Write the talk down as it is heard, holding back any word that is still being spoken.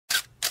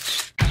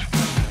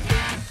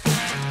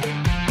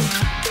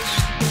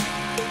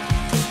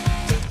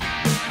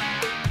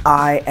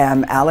I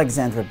am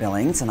Alexandra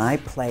Billings, and I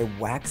play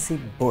Waxy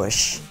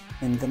Bush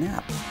in The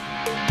Nap.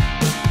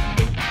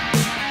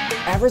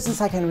 Ever since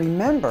I can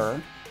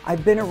remember,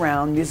 I've been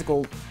around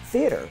musical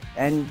theater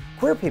and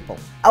queer people.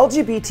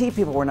 LGBT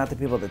people were not the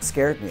people that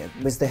scared me. It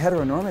was the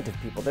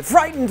heteronormative people that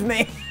frightened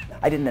me.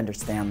 I didn't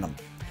understand them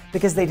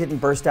because they didn't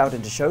burst out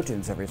into show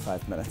tunes every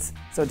 5 minutes.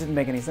 So it didn't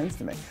make any sense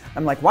to me.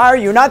 I'm like, why are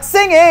you not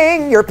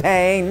singing your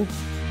pain?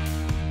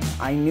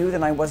 I knew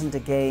that I wasn't a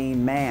gay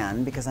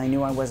man because I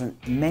knew I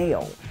wasn't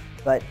male,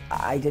 but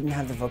I didn't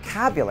have the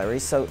vocabulary,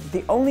 so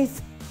the only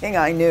thing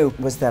I knew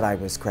was that I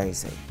was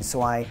crazy.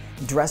 So I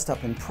dressed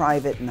up in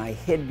private and I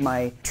hid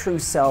my true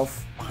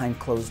self behind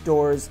closed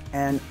doors,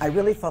 and I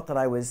really thought that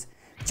I was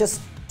just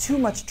too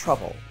much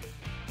trouble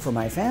for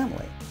my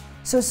family.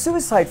 So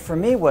suicide for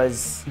me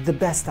was the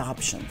best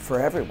option for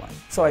everyone.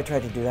 So I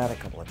tried to do that a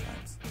couple of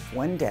times.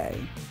 One day,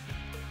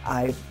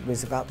 I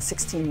was about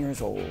 16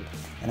 years old,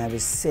 and I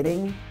was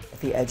sitting at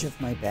the edge of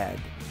my bed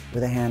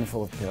with a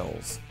handful of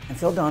pills. And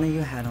Phil Donahue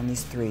had on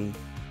these 3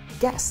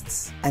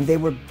 guests, and they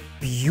were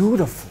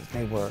beautiful.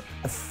 They were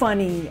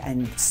funny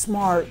and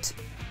smart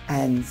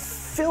and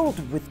filled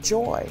with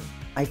joy.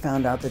 I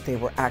found out that they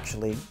were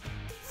actually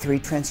 3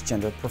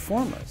 transgender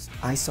performers.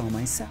 I saw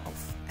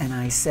myself, and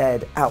I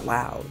said out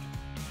loud,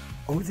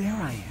 "Oh, there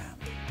I am."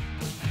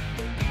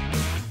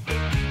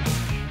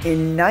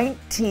 In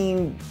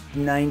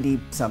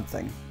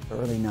 1990-something,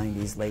 early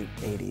 90s, late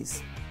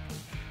 80s,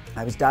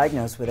 I was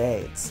diagnosed with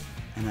AIDS,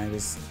 and I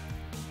was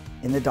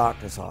in the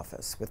doctor's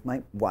office with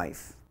my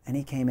wife, and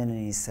he came in and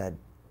he said,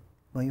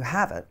 "Well, you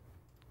have it."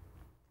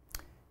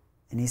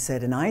 And he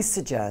said, "And I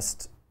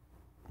suggest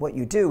what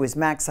you do is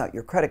max out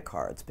your credit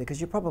cards because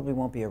you probably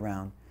won't be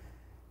around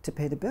to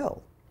pay the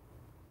bill."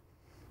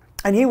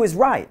 And he was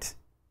right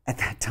at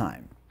that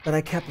time, but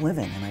I kept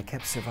living and I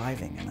kept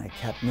surviving and I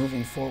kept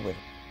moving forward.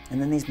 And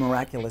then these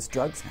miraculous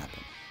drugs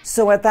happened.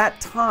 So at that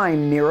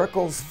time,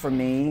 miracles for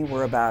me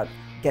were about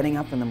getting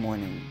up in the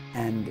morning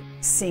and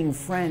seeing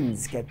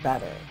friends get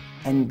better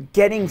and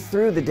getting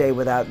through the day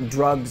without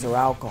drugs or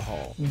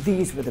alcohol.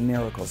 These were the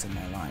miracles in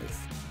my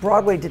life.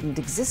 Broadway didn't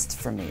exist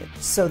for me.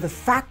 So the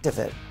fact of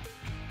it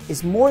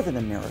is more than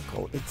a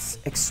miracle, it's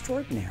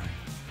extraordinary.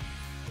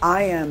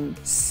 I am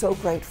so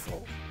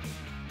grateful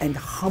and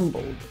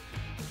humbled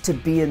to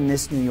be in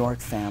this New York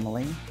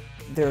family.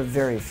 There are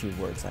very few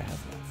words I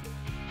have left.